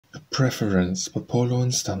Preference by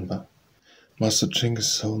Laurence Dunbar. Mastah drinkers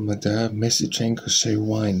so Mastah, Missy drinkers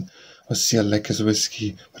wine. Ovahseah lekkers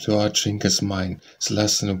whiskey, but our drinkers mine. It's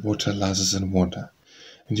less than water, lasses and water.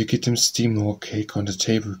 And you get them steam hoe-cake on the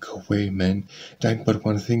table, go away, man. There ain't but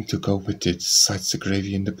one thing to go with it, besides the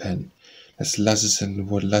gravy in the pan. There's lasses and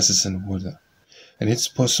water. And it's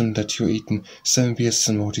possum that you're eatin', 7 beers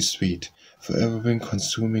and moughty sweet. Forever been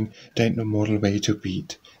consuming, there ain't no mortal way to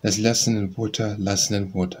beat. There's lesson in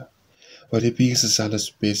water. But the bees is allus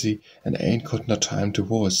busy, and ain't got no time to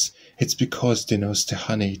wars. It's because they knows the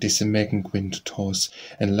honey, they's a makin' gwine to toss,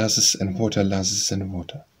 and lasses and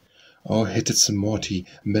water. Oh, hit it's a moughty,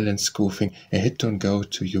 melon scoofing, and hit don't go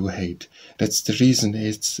to you hate. That's the reason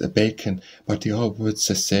it's a bacon, but the old words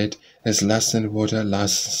are said, there's lasses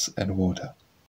and water.